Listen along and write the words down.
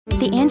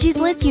The Angie's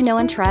List you know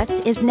and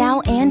trust is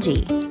now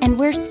Angie, and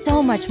we're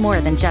so much more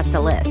than just a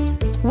list.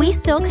 We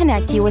still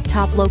connect you with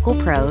top local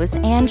pros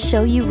and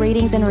show you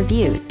ratings and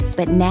reviews,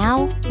 but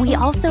now we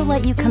also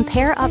let you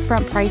compare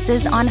upfront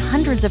prices on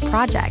hundreds of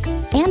projects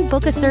and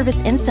book a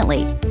service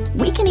instantly.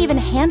 We can even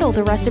handle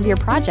the rest of your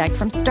project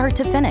from start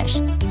to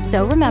finish.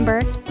 So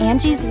remember,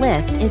 Angie's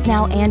List is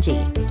now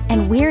Angie,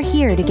 and we're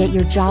here to get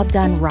your job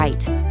done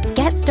right.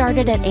 Get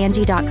started at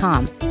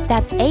Angie.com.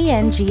 That's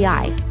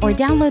ANGI, or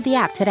download the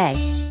app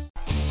today.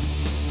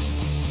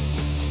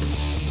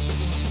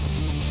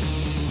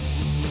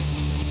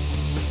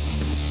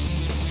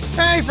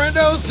 Hey,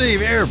 friendo,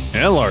 Steve here.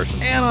 And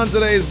Larson. And on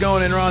today's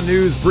Going In Raw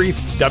News Brief,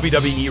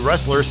 WWE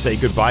wrestlers say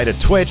goodbye to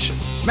Twitch.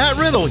 Matt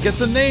Riddle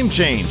gets a name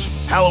change.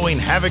 Halloween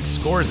Havoc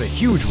scores a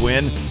huge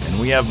win. And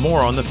we have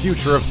more on the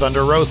future of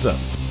Thunder Rosa.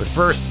 But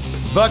first,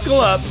 buckle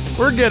up.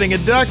 We're getting a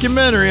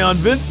documentary on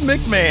Vince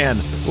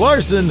McMahon.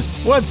 Larson,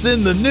 what's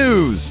in the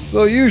news?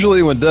 So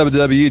usually when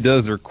WWE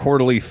does their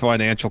quarterly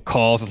financial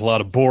calls, with a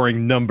lot of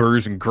boring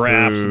numbers and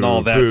graphs and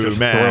all that just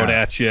thrown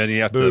at you, and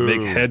you have to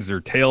make heads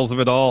or tails of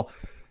it all.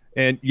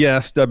 And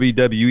yes,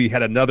 WWE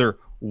had another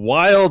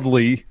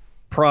wildly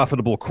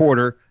profitable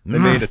quarter. They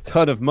made a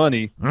ton of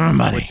money,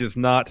 which is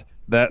not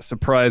that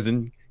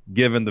surprising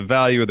given the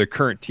value of their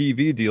current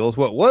TV deals.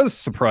 What was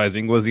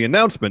surprising was the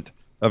announcement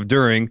of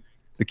during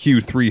the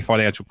Q3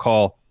 financial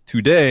call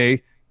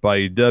today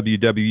by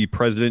WWE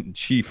President and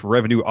Chief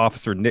Revenue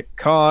Officer Nick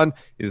Khan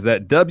is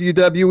that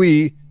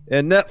WWE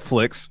and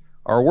Netflix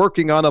are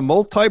working on a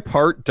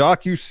multi-part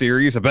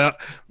docuseries about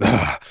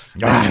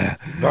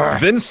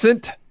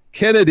Vincent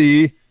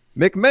Kennedy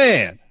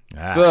McMahon.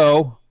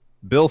 So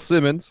Bill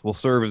Simmons will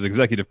serve as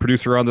executive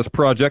producer on this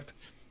project,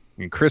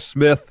 and Chris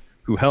Smith,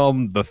 who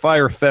helmed the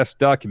Fyre Fest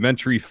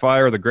documentary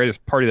Fire, the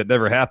Greatest Party That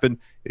Never Happened,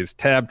 is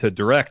tabbed to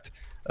direct.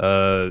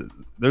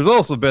 There's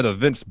also been a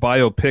Vince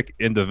biopic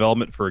in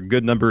development for a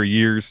good number of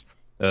years,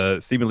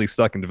 seemingly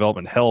stuck in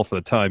development hell for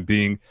the time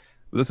being.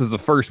 This is the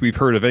first we've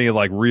heard of any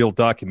real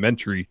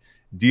documentary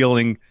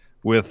dealing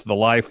with the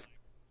life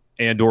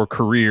and or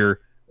career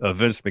of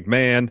Vince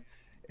McMahon.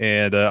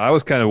 And I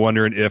was kind of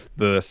wondering if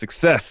the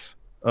success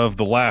of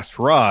The Last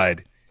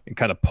Ride and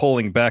kind of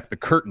pulling back the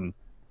curtain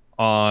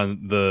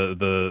on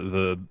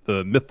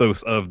the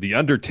mythos of The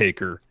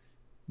Undertaker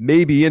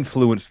maybe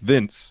influenced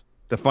Vince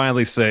to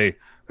finally say,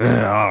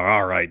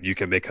 all right, you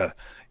can make a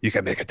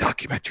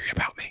documentary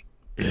about me.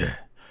 Yeah.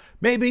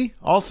 Maybe.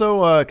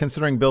 Also,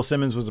 considering Bill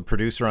Simmons was a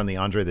producer on the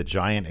Andre the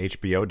Giant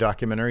HBO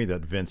documentary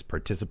that Vince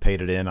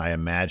participated in, I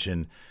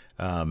imagine,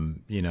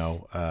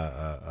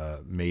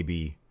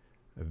 maybe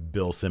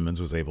Bill Simmons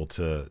was able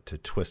to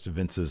twist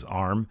Vince's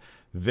arm.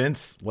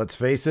 Vince, let's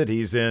face it,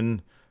 he's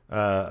in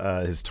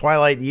his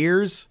twilight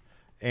years,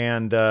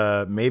 and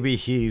maybe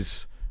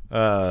he's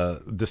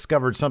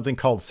discovered something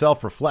called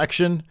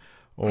self-reflection,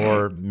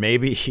 or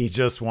maybe he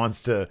just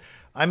wants to.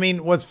 I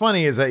mean, what's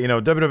funny is that,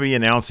 WWE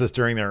announced this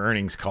during their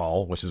earnings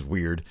call, which is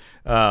weird.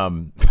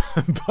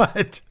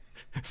 But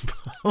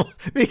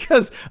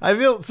because I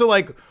feel so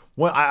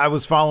when I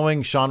was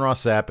following Sean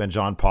Ross Sapp and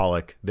John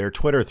Pollock, their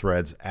Twitter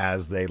threads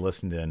as they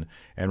listened in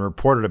and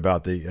reported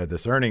about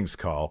this earnings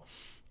call.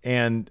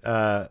 And,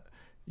 I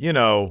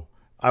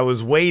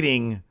was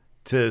waiting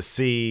to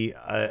see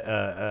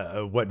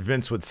what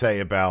Vince would say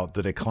about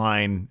the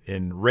decline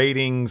in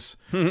ratings.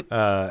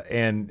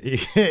 And,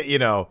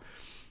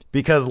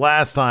 because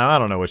last time, I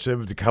don't know, it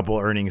was a couple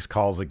earnings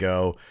calls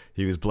ago,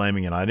 he was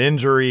blaming it on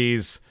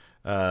injuries.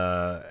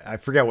 I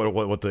forget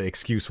what the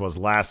excuse was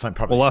last time.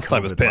 Probably last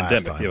time was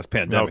pandemic. It was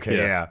pandemic. Okay,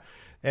 yeah.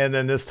 And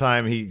then this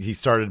time he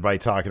started by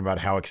talking about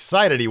how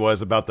excited he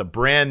was about the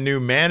brand new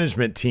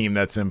management team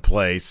that's in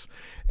place.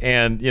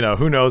 And,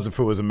 who knows if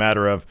it was a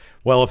matter of,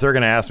 well, if they're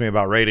going to ask me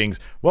about ratings,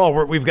 well,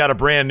 we've got a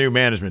brand new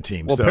management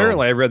team. Well,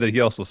 apparently I read that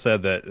he also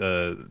said that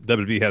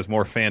WWE has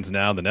more fans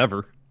now than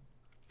ever.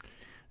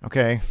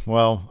 Okay.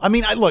 Well, I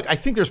mean, I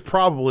think there's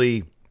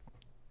probably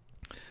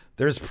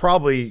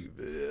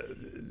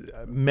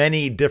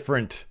many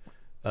different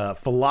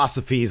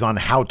philosophies on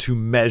how to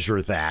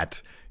measure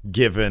that,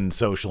 given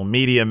social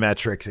media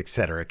metrics, et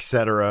cetera, et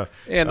cetera.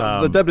 And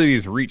the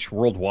WWE's reach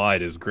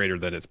worldwide is greater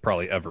than it's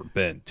probably ever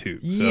been, too.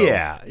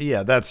 So.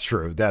 Yeah, that's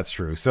true. That's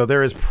true. So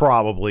there is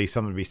probably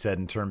something to be said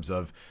in terms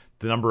of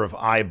the number of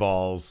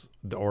eyeballs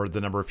or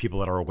the number of people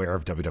that are aware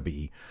of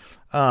WWE.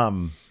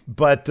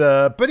 But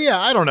yeah,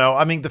 I don't know.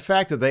 I mean, the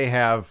fact that they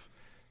have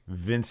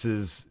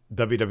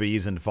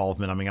WWE's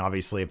involvement, I mean,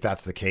 obviously, if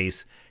that's the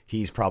case,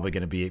 he's probably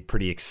going to be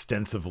pretty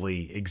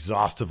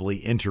exhaustively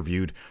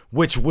interviewed,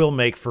 which will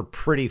make for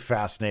pretty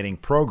fascinating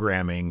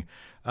programming.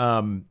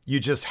 You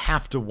just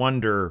have to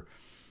wonder,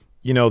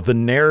 the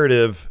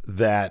narrative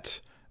that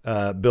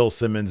Bill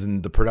Simmons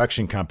and the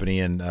production company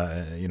and,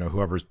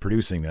 whoever's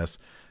producing this,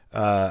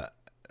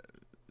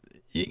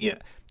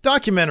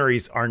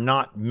 documentaries are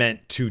not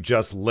meant to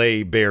just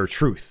lay bare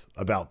truth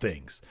about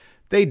things.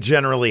 They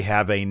generally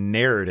have a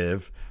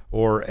narrative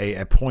or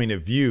a point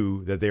of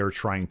view that they are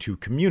trying to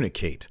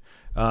communicate,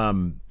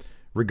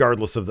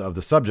 regardless of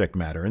the subject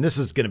matter. And this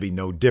is going to be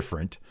no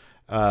different.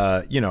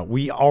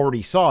 we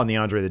already saw in the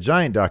Andre the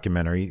Giant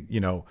documentary,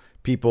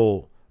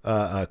 people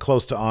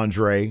close to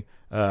Andre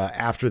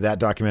after that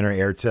documentary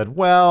aired said,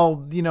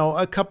 well,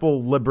 a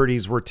couple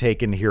liberties were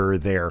taken here or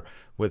there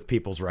with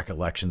people's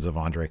recollections of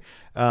Andre.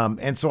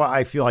 And so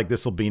I feel like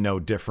this will be no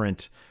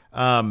different.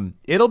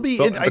 It'll be.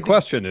 So the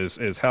question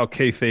is how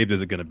kayfabe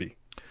is it going to be?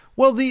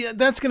 Well,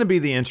 that's going to be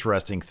the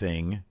interesting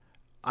thing.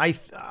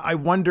 I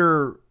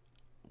wonder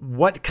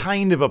what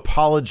kind of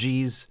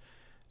apologies,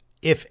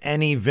 if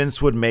any,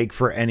 Vince would make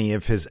for any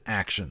of his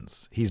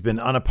actions. He's been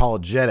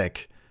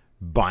unapologetic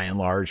by and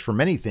large for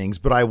many things,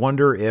 but I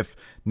wonder if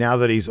now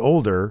that he's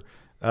older,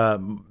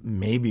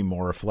 maybe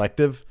more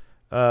reflective,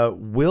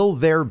 will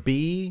there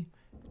be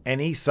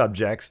any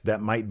subjects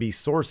that might be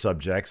sore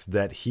subjects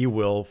that he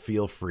will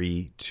feel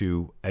free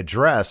to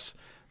address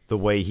the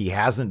way he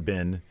hasn't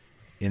been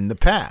in the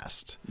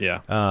past? Yeah.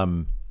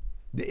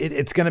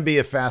 It's going to be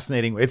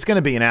it's going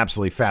to be an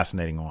absolutely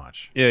fascinating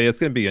watch. Yeah, it's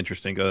going to be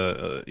interesting.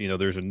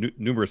 There's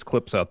numerous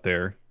clips out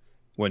there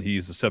when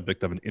he's the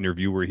subject of an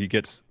interview where he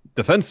gets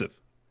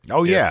defensive.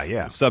 Oh,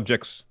 yeah.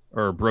 Subjects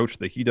are broached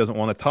that he doesn't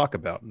want to talk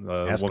about.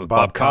 Ask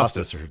Bob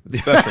Costas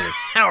especially.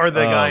 Or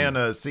the guy on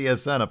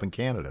CSN up in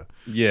Canada.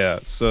 Yeah,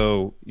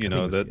 so,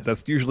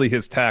 that's usually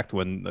his tact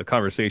when a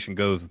conversation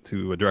goes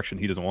to a direction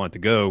he doesn't want it to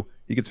go.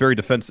 He gets very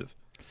defensive.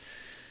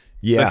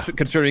 Yeah.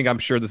 Considering I'm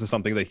sure this is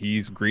something that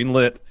he's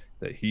greenlit,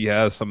 that he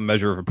has some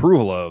measure of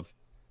approval of.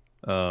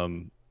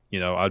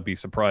 I'd be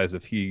surprised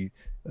if he,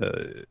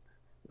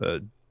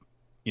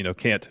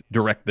 can't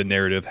direct the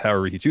narrative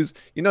however he chooses.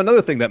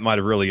 Another thing that might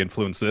have really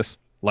influenced this,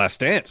 Last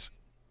Dance.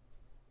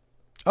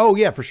 Oh,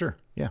 yeah, for sure.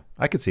 Yeah,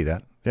 I could see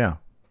that. Yeah,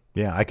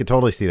 I could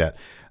totally see that.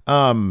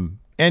 And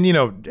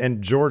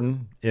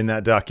Jordan in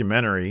that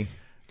documentary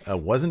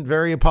wasn't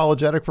very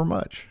apologetic for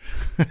much.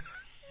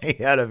 He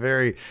had a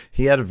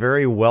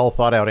very well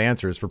thought out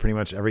answers for pretty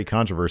much every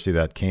controversy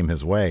that came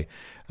his way.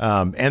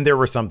 And there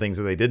were some things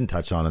that they didn't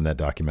touch on in that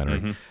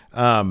documentary.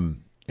 Mm-hmm.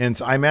 And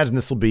so I imagine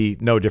this will be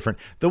no different.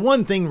 The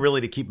one thing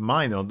really to keep in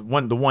mind, though,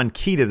 the one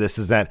key to this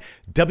is that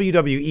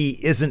WWE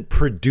isn't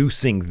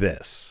producing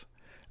this.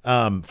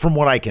 From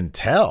what I can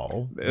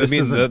tell,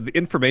 the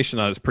information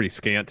on it is pretty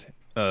scant.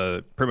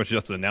 Pretty much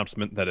just an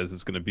announcement that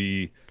it's going to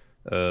be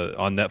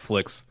on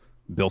Netflix.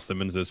 Bill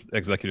Simmons is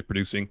executive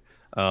producing.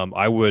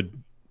 I would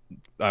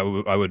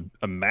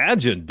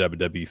imagine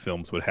WWE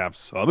Films would have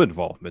some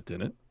involvement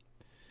in it.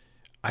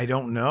 I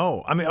don't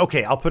know. I mean,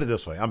 okay, I'll put it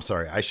this way. I'm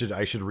sorry. I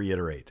should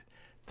reiterate.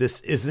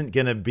 This isn't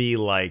going to be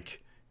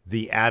like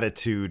the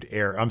Attitude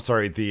Era. I'm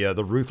sorry, the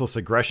Ruthless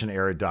Aggression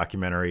Era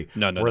documentary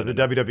where the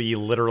WWE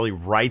literally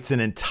writes an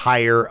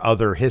entire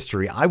other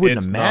history. I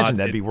wouldn't imagine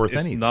that'd be worth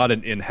anything. It's not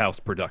an in-house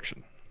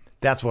production.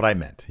 That's what I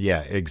meant.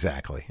 Yeah,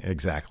 exactly.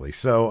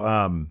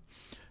 So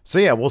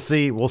yeah, we'll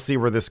see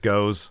where this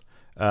goes.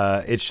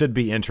 It should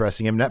be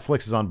interesting. If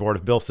Netflix is on board,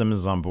 if Bill Simmons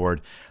is on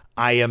board,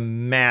 I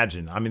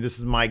imagine, this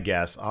is my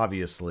guess,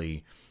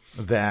 obviously,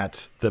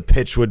 that the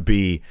pitch would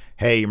be,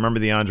 hey, you remember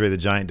the Andre the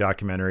Giant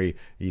documentary?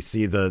 You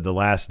see the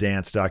Last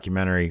Dance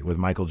documentary with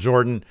Michael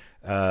Jordan?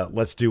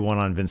 Let's do one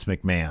on Vince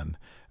McMahon.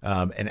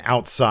 An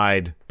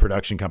outside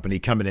production company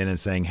coming in and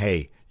saying,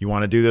 hey, you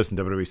want to do this? And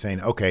WWE saying,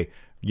 okay,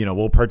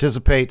 we'll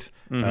participate,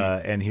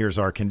 and here's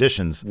our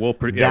conditions. We'll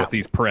with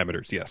these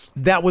parameters, yes.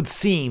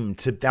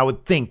 I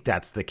would think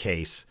that's the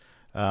case.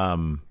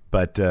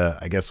 But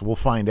I guess we'll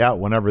find out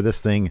whenever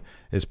this thing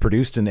is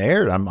produced and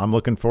aired. I'm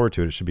looking forward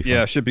to it. It should be fun.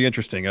 Yeah, it should be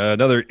interesting.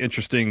 Another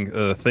interesting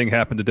thing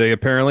happened today,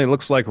 apparently. It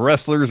looks like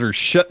wrestlers are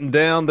shutting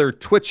down their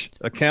Twitch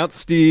accounts.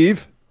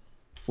 Steve,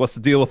 what's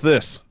the deal with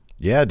this?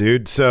 Yeah,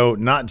 dude. So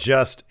not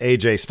just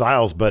AJ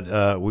Styles,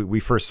 but we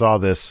first saw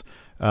this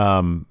with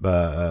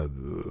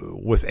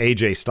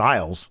AJ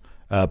Styles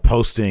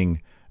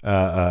posting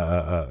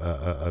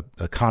a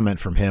comment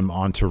from him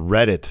onto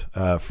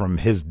Reddit from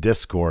his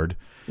Discord.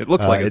 It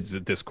looks like it's a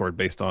Discord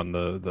based on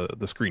the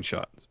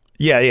screenshot.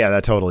 Yeah,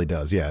 that totally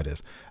does. Yeah, it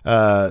is.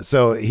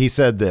 So he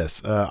said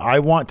this, I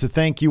want to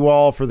thank you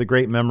all for the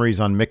great memories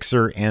on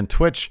Mixer and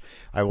Twitch.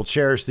 I will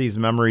cherish these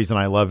memories, and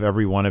I love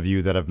every one of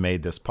you that have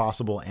made this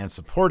possible and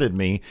supported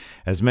me.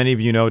 As many of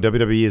you know,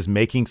 WWE is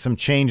making some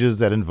changes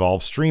that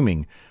involve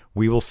streaming.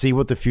 We will see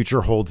what the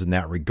future holds in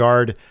that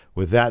regard.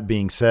 With that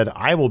being said,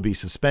 I will be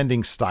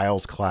suspending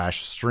Styles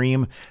Clash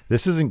stream.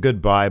 This isn't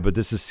goodbye, but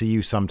this is see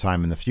you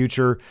sometime in the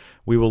future.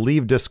 We will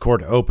leave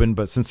Discord open,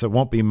 but since it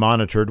won't be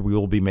monitored, we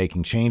will be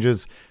making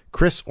changes.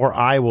 Chris or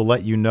I will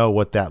let you know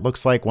what that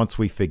looks like once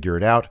we figure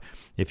it out.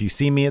 If you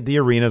see me at the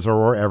arenas or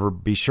wherever,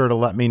 be sure to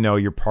let me know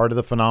you're part of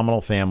the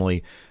Phenomenal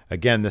family.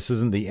 Again, this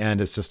isn't the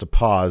end. It's just a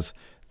pause.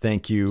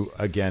 Thank you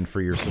again for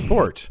your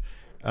support.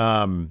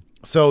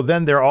 So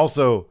then there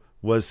also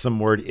was some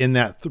word in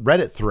that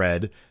Reddit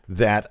thread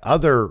that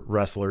other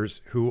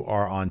wrestlers who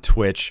are on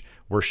Twitch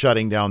were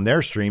shutting down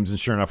their streams. And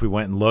sure enough, we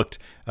went and looked.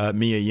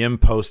 Mia Yim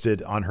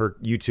posted on her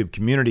YouTube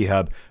Community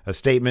Hub a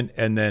statement,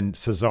 and then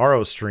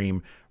Cesaro's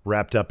stream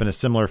wrapped up in a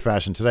similar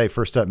fashion today.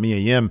 First up, Mia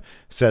Yim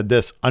said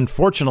this: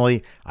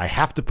 "Unfortunately, I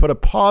have to put a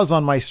pause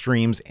on my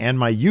streams and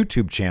my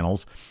YouTube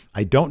channels.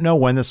 I don't know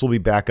when this will be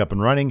back up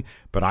and running,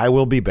 but I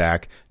will be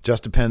back.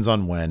 Just depends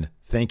on when.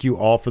 Thank you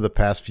all for the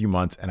past few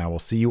months, and I will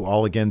see you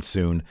all again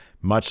soon.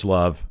 Much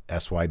love,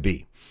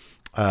 SYB."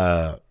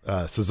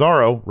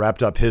 Cesaro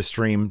wrapped up his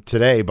stream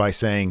today by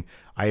saying,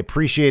 "I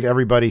appreciate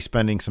everybody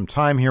spending some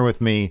time here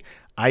with me.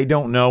 I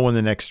don't know when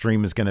the next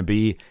stream is going to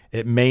be.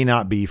 It may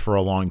not be for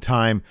a long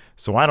time.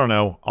 So I don't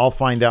know. I'll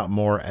find out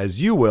more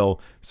as you will.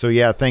 So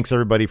yeah, thanks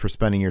everybody for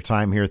spending your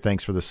time here.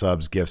 Thanks for the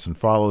subs, gifts, and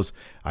follows.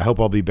 I hope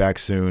I'll be back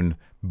soon.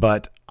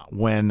 But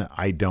when,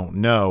 I don't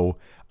know."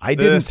 I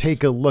didn't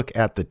take a look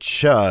at the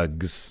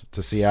chugs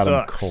to see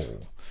Adam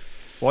Cole.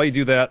 While you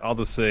do that, I'll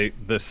just say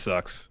this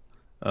sucks.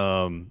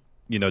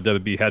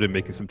 WB had been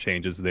making some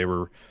changes. They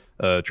were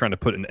trying to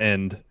put an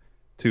end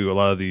to a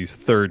lot of these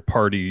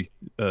third-party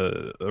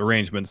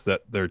arrangements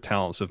that their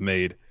talents have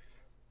made.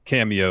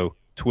 Cameo,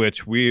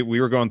 Twitch. We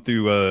were going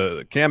through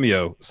a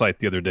Cameo site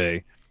the other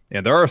day,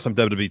 and there are some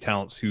WWE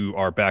talents who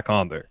are back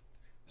on there.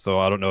 So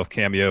I don't know if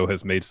Cameo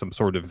has made some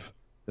sort of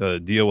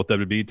deal with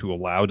WWE to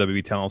allow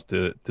WWE talents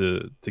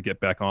to get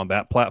back on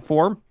that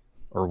platform,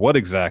 or what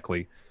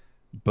exactly.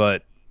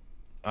 But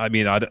I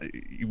mean,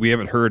 we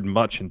haven't heard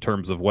much in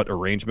terms of what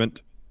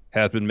arrangement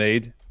has been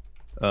made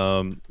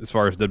as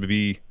far as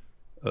WWE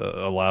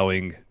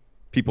allowing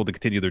people to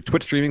continue their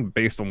Twitch streaming.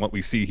 Based on what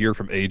we see here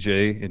from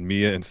AJ and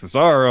Mia and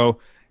Cesaro,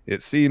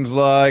 it seems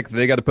like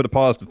they got to put a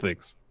pause to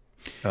things.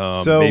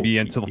 Maybe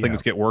until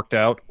things get worked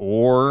out,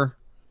 or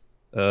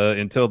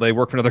until they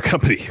work for another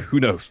company.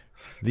 Who knows?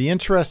 The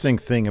interesting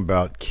thing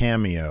about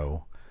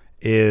Cameo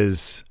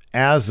is,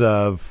 as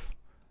of,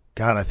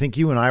 God, I think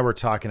you and I were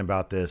talking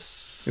about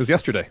this. It was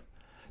yesterday.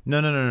 No.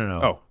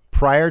 Oh.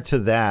 Prior to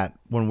that,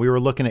 when we were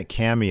looking at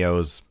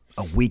cameos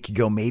a week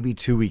ago, maybe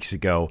 2 weeks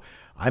ago,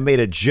 I made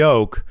a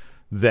joke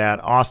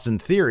that Austin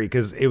Theory,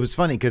 because it was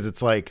funny because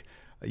it's like,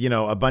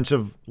 a bunch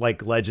of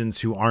like legends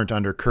who aren't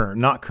under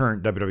not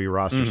current WWE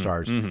roster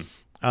stars.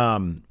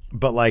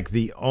 But like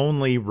the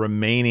only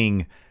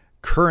remaining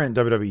current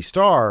WWE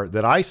star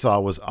that I saw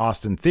was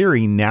Austin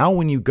Theory. Now,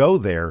 when you go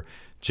there,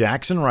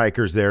 Jackson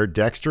Riker's there,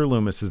 Dexter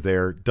Lumis is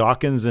there,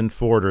 Dawkins and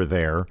Ford are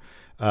there,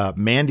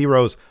 Mandy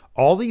Rose.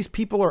 All these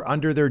people are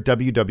under their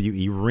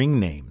WWE ring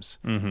names.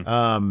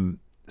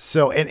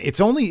 So, and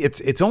it's only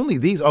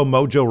these. Oh,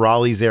 Mojo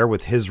Rawley's there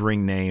with his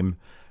ring name.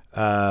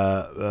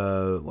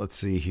 Let's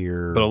see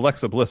here. But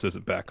Alexa Bliss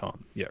isn't back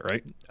on yet,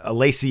 right?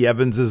 Lacey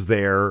Evans is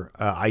there.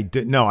 I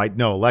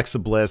know Alexa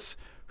Bliss,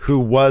 who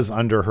was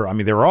under her. I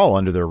mean, they were all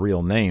under their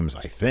real names,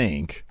 I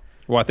think.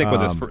 Well, I think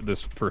when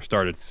this first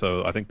started,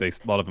 so I think a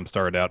lot of them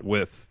started out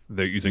with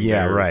they're using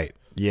their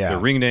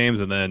ring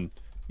names, and then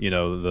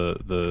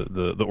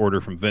the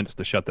order from Vince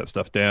to shut that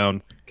stuff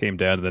down came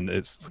down, and then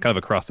it's kind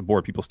of across the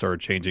board. People started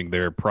changing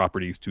their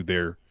properties to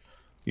their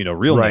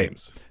real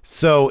names.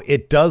 So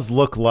it does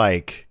look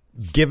like,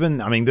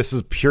 this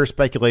is pure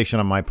speculation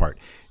on my part,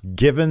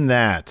 given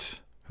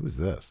that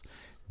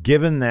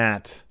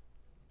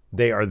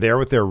they are there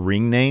with their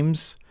ring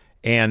names,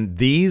 and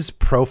these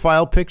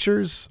profile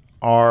pictures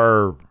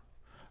are,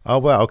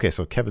 so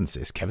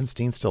is Kevin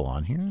Steen still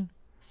on here?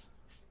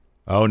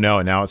 Oh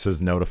no, now it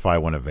says notify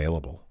when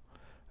available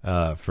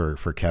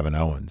for Kevin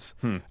Owens.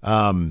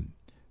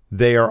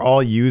 They are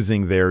all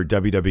using their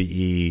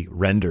WWE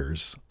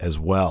renders as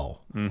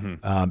well.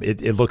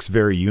 It looks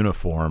very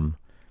uniform.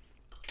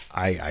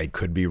 I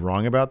could be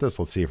wrong about this.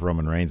 Let's see if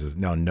Roman Reigns is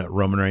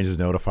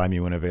notify me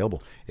when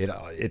available.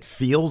 It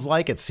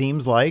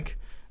seems like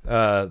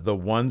the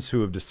ones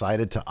who have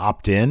decided to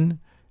opt in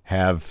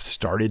have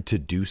started to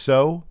do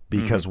so,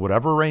 because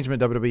whatever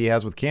arrangement WWE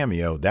has with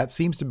Cameo, that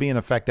seems to be in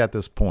effect at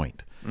this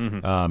point.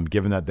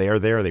 Given that they are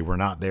there, they were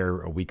not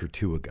there a week or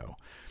two ago.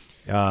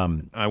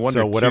 I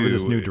wonder. So whatever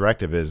this new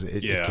directive is,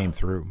 it came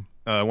through.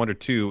 I wonder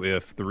too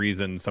if the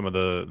reason some of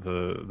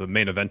the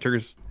main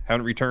eventers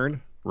haven't returned,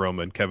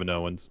 Roman, Kevin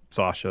Owens,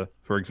 Sasha,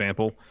 for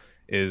example,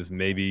 is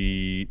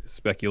maybe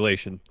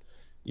speculation.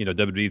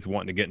 WWE's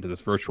wanting to get into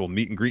this virtual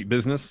meet and greet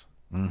business.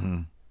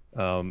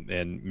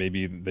 And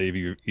maybe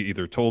they've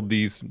either told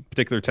these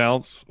particular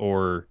talents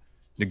or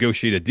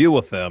negotiate a deal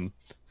with them.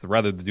 So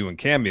rather than doing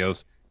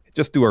cameos,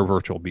 just do our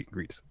virtual meet and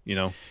greets,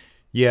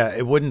 Yeah,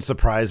 it wouldn't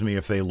surprise me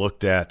if they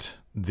looked at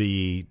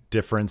the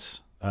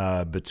difference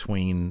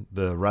between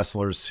the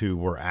wrestlers who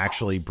were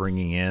actually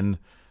bringing in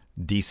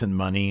decent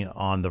money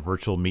on the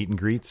virtual meet and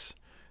greets.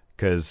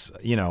 Because,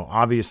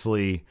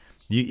 obviously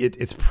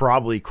it's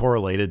probably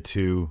correlated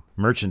to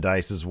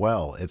merchandise as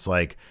well. It's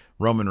like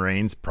Roman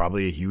Reigns,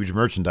 probably a huge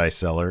merchandise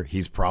seller.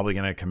 He's probably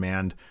going to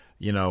command,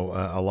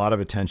 a lot of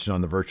attention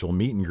on the virtual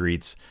meet and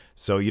greets.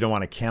 So you don't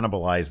want to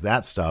cannibalize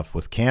that stuff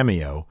with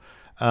Cameo.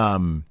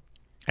 And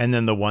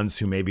then the ones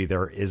who maybe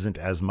there isn't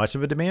as much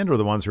of a demand, or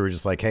the ones who are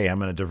just like, hey, I'm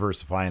going to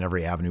diversify in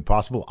every avenue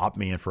possible, opt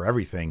me in for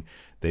everything.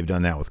 They've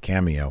done that with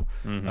Cameo.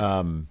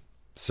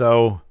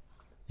 So,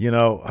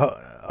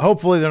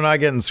 hopefully they're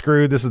not getting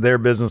screwed. This is their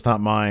business, not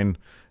mine.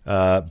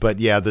 But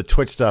yeah, the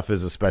Twitch stuff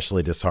is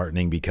especially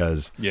disheartening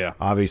because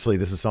obviously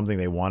this is something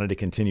they wanted to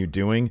continue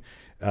doing.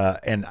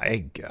 And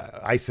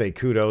I say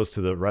kudos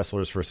to the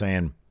wrestlers for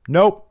saying,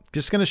 nope,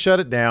 just going to shut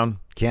it down.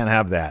 Can't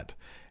have that.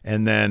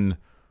 And then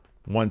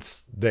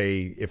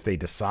if they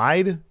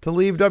decide to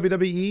leave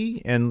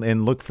WWE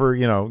and look for,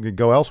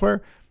 go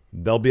elsewhere,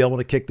 they'll be able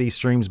to kick these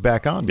streams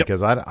back on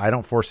because I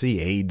don't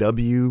foresee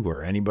AEW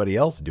or anybody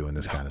else doing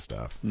this kind of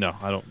stuff. No,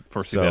 I don't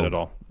foresee that at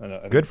all.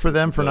 Good for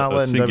them for not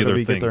letting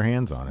WWE get their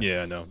hands on it.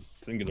 Yeah, no.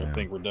 Singular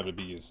thing where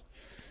WWE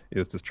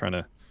is just trying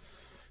to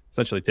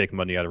essentially take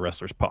money out of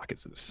wrestlers'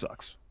 pockets. It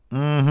sucks.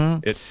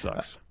 Mm-hmm. It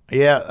sucks.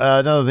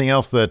 Another thing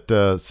else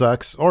that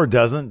sucks or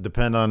doesn't,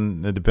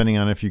 depending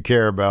on if you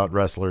care about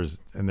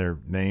wrestlers and their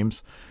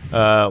names.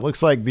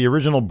 Looks like the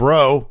original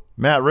Bro,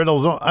 Matt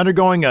Riddle's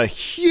undergoing a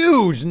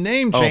huge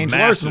name change.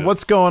 Larson,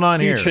 what's going on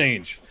here?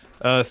 Change.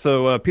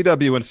 So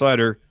PW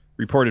Insider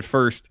reported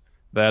first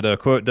that,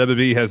 quote,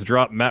 WWE has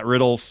dropped Matt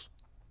Riddle's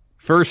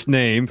first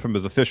name from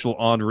his official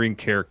on-ring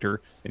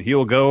character, and he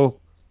will go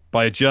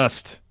by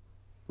just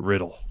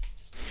Riddle.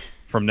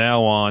 From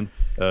now on,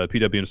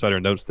 PW Insider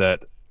notes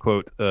that,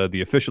 quote,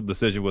 the official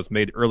decision was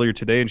made earlier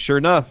today, and sure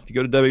enough, if you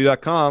go to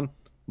WWE.com,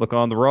 look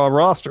on the Raw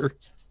roster,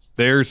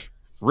 there's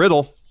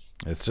Riddle.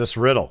 It's just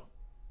Riddle.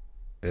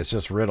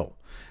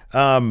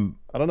 I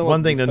don't know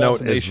one thing to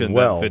note as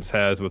well that Fitz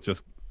has with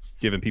just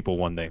giving people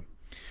one name.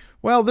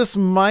 Well, this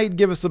might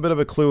give us a bit of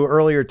a clue.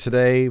 Earlier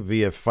today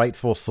via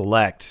Fightful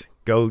Select,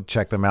 go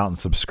check them out and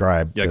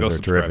subscribe. Yeah, go they're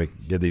subscribe.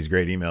 Terrific. Get these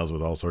great emails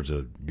with all sorts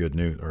of good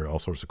news or all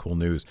sorts of cool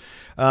news.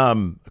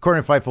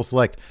 According to Fightful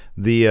Select,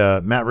 the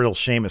Matt Riddle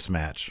Sheamus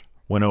match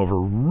went over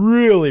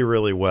really,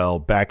 really well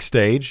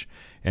backstage,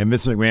 and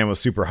Vince McMahon was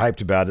super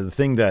hyped about it. The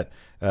thing that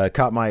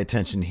caught my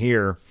attention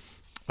here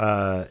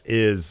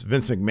is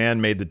Vince McMahon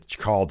made the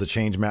call to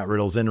change Matt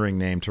Riddle's in-ring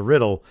name to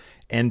Riddle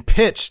and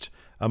pitched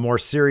a more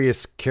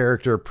serious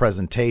character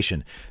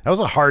presentation. That was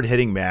a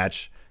hard-hitting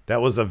match.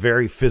 That was a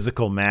very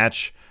physical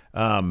match.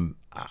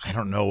 I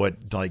don't know what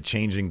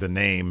changing the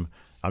name.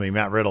 I mean,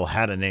 Matt Riddle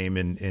had a name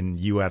in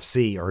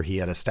UFC, or he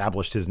had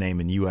established his name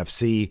in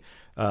UFC.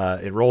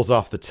 It rolls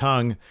off the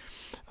tongue.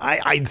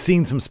 I'd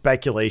seen some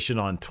speculation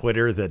on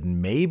Twitter that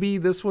maybe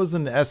this was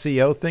an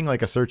SEO thing,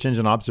 like a search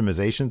engine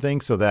optimization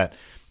thing, so that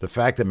the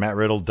fact that Matt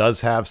Riddle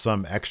does have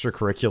some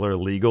extracurricular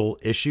legal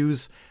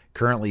issues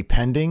currently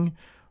pending,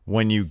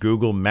 when you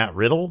Google Matt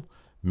Riddle,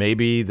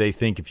 maybe they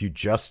think if you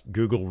just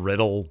Google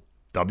Riddle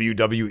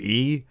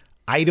WWE,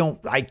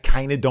 I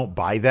kind of don't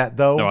buy that,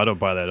 though. No, I don't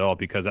buy that at all,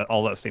 because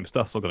all that same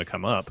stuff's still going to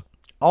come up.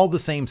 All the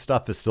same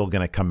stuff is still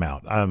going to come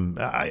out.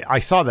 I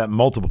saw that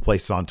multiple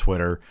places on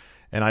Twitter,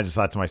 and I just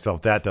thought to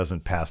myself, that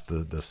doesn't pass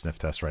the sniff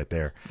test right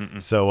there.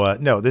 Mm-mm. So,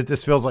 no,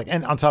 this feels like,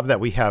 and on top of that,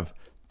 we have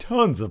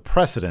tons of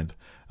precedent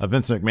of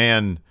Vince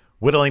McMahon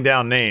whittling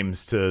down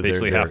names to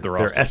basically half the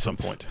roster their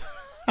essence. At some point.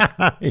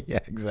 Yeah,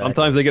 exactly.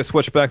 Sometimes they get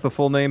switched back the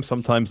full name,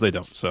 sometimes they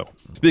don't. So,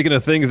 speaking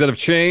of things that have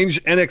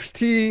changed,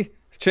 NXT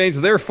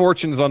changed their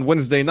fortunes on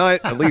Wednesday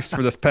night, at least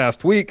for this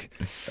past week.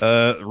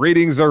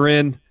 Ratings are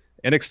in.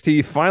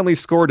 NXT finally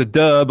scored a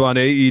dub on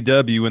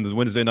AEW in the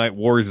Wednesday Night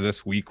Wars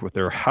this week with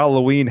their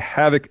Halloween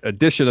Havoc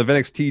edition of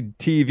NXT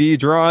TV,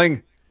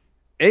 drawing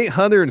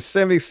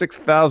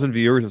 876,000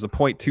 viewers as a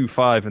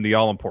 0.25 in the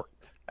all-important.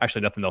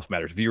 Actually, nothing else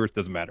matters. Viewers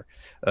doesn't matter.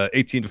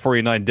 18 to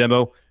 49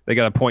 demo, they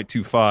got a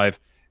 0.25.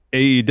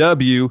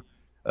 AEW,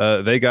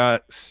 they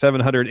got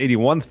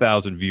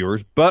 781,000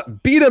 viewers,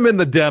 but beat them in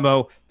the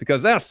demo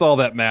because that's all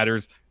that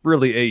matters.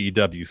 Really,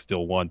 AEW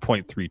still won,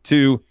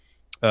 0.32.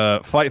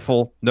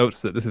 Fightful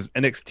notes that this is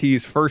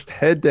NXT's first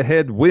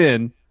head-to-head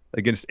win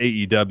against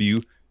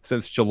AEW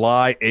since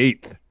July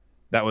 8th.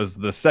 That was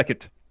the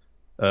second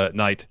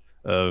night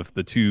of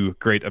the two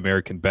Great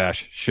American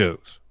Bash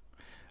shows.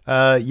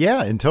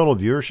 Yeah, in total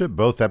viewership,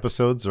 both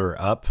episodes are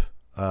up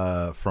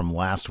from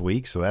last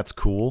week, so that's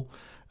cool.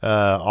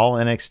 All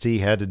NXT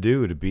had to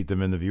do to beat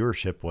them in the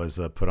viewership was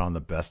put on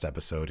the best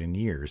episode in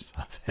years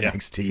of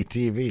NXT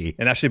TV.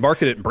 And actually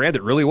market it and brand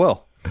it really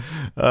well.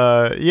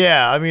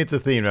 Yeah, I mean, it's a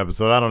themed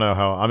episode. I don't know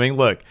how. I mean,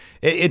 look,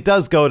 it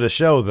does go to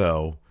show,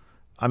 though.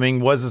 I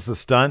mean, was this a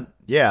stunt?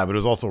 Yeah, but it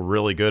was also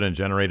really good and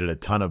generated a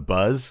ton of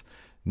buzz.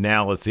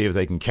 Now let's see if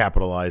they can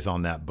capitalize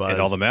on that buzz.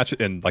 And all the matches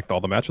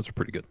are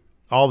pretty good.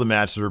 All the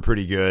matches were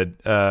pretty good.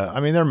 I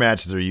mean, their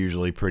matches are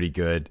usually pretty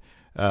good.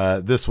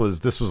 This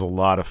was a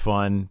lot of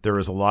fun. There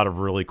was a lot of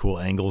really cool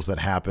angles that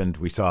happened.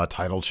 We saw a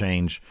title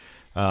change.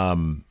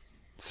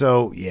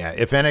 So yeah,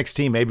 if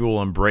NXT maybe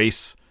will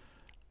embrace,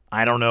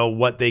 I don't know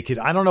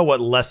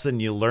what lesson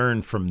you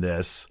learned from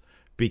this,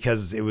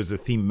 because it was a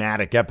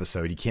thematic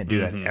episode. You can't do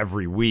that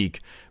every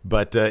week.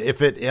 But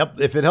if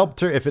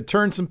it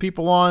turned some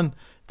people on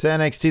to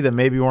NXT that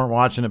maybe weren't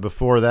watching it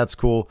before, that's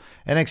cool.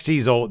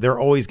 They're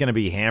always going to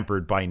be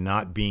hampered by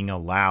not being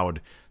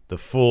allowed the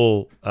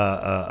full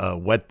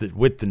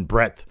width and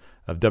breadth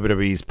of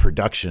WWE's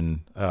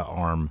production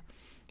arm.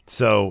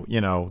 So,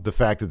 the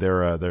fact that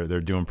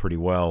they're doing pretty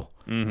well,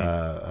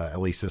 at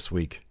least this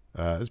week,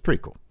 is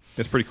pretty cool.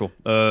 It's pretty cool.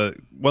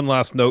 One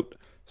last note.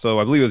 So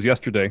I believe it was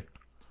yesterday.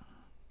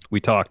 we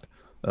talked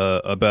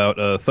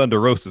about Thunder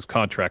Rosa's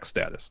contract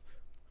status.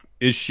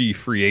 Is she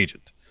free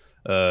agent?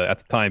 At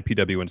the time,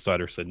 PW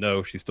Insider said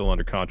no. She's still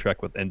under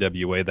contract with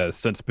NWA. That has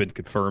since been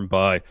confirmed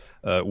by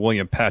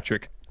William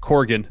Patrick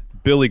Corgan,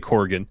 Billy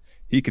Corgan.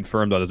 He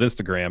confirmed on his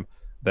Instagram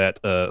that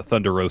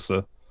Thunder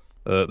Rosa,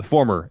 the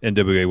former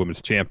NWA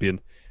Women's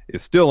Champion,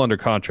 is still under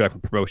contract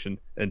with promotion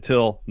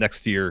until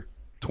next year,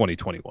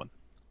 2021.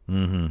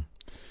 Mm-hmm.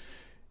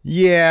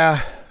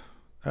 Yeah.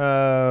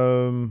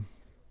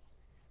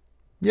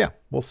 Yeah,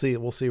 we'll see.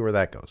 We'll see where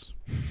that goes.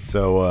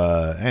 So,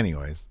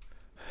 anyways,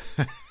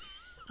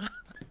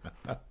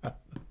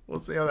 we'll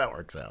see how that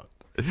works out.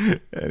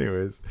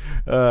 Anyways,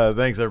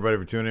 thanks everybody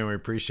for tuning in. We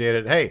appreciate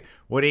it. Hey,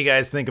 what do you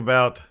guys think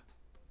about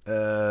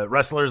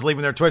wrestlers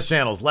leaving their Twitch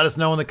channels? Let us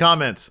know in the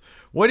comments.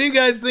 What do you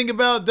guys think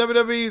about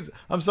Vince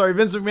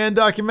McMahon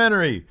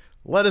documentary?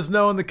 Let us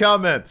know in the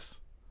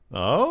comments.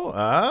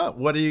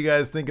 What do you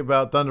guys think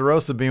about Thunder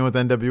Rosa being with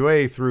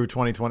NWA through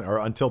 2020 or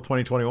until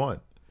 2021?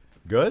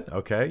 Good.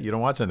 Okay. You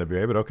don't watch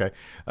NWA, but okay.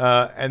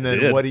 And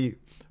then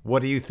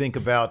what do you think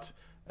about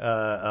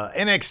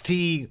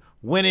NXT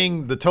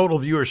winning the total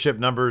viewership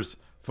numbers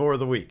for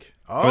the week?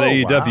 Oh,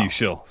 the AEW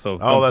show. So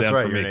that's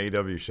right. You're an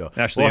AEW show.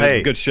 Actually, well,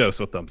 hey, a good show,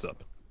 so thumbs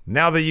up.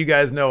 Now that you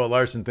guys know what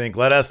Larson think,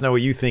 let us know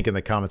what you think in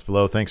the comments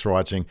below. Thanks for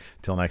watching.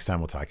 Till next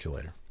time, we'll talk to you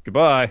later.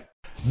 Goodbye.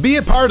 Be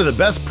a part of the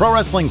best pro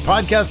wrestling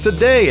podcast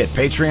today at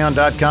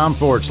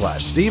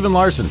patreon.com/Steven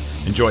Larson.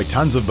 Enjoy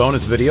tons of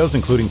bonus videos,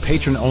 including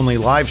patron-only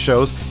live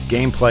shows,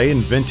 gameplay,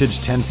 and vintage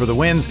 10 for the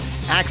wins,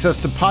 access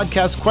to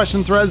podcast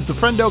question threads, the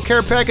Friendo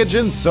Care Package,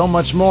 and so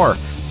much more.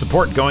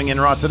 Support Going In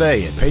Raw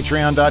today at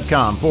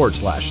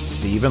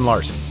patreon.com/Steven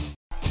Larson.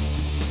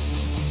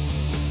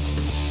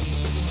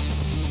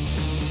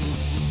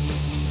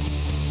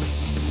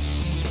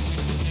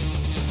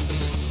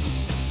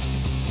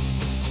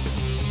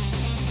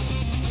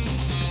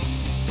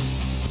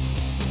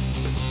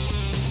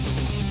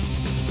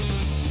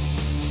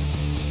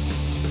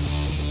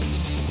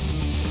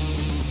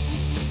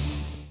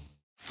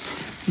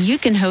 You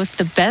can host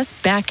the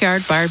best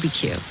backyard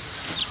barbecue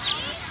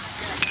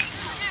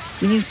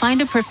when you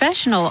find a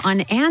professional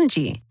on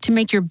Angie to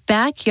make your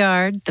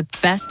backyard the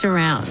best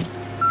around.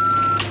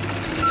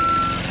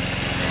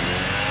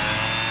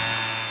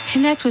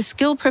 Connect with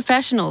skilled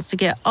professionals to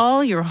get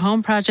all your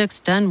home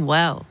projects done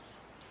well.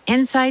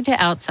 Inside to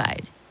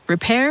outside,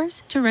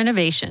 repairs to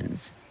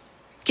renovations.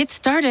 Get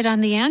started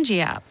on the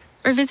Angie app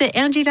or visit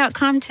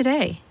Angie.com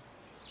today.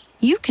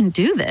 You can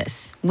do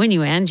this when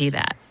you Angie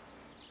that.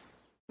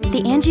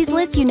 The Angie's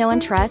List you know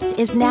and trust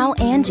is now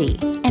Angie,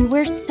 and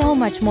we're so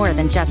much more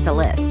than just a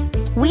list.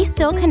 We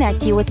still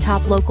connect you with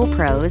top local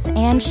pros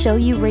and show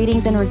you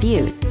ratings and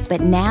reviews, but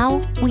now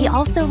we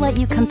also let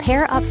you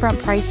compare upfront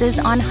prices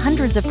on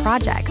hundreds of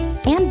projects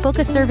and book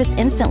a service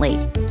instantly.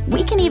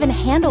 We can even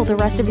handle the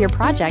rest of your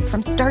project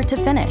from start to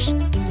finish.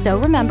 So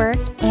remember,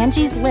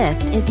 Angie's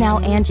List is now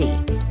Angie,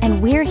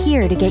 and we're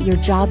here to get your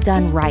job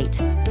done right.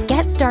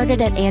 Get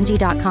started at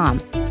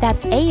Angie.com.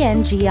 That's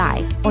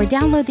ANGI, or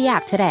download the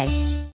app today.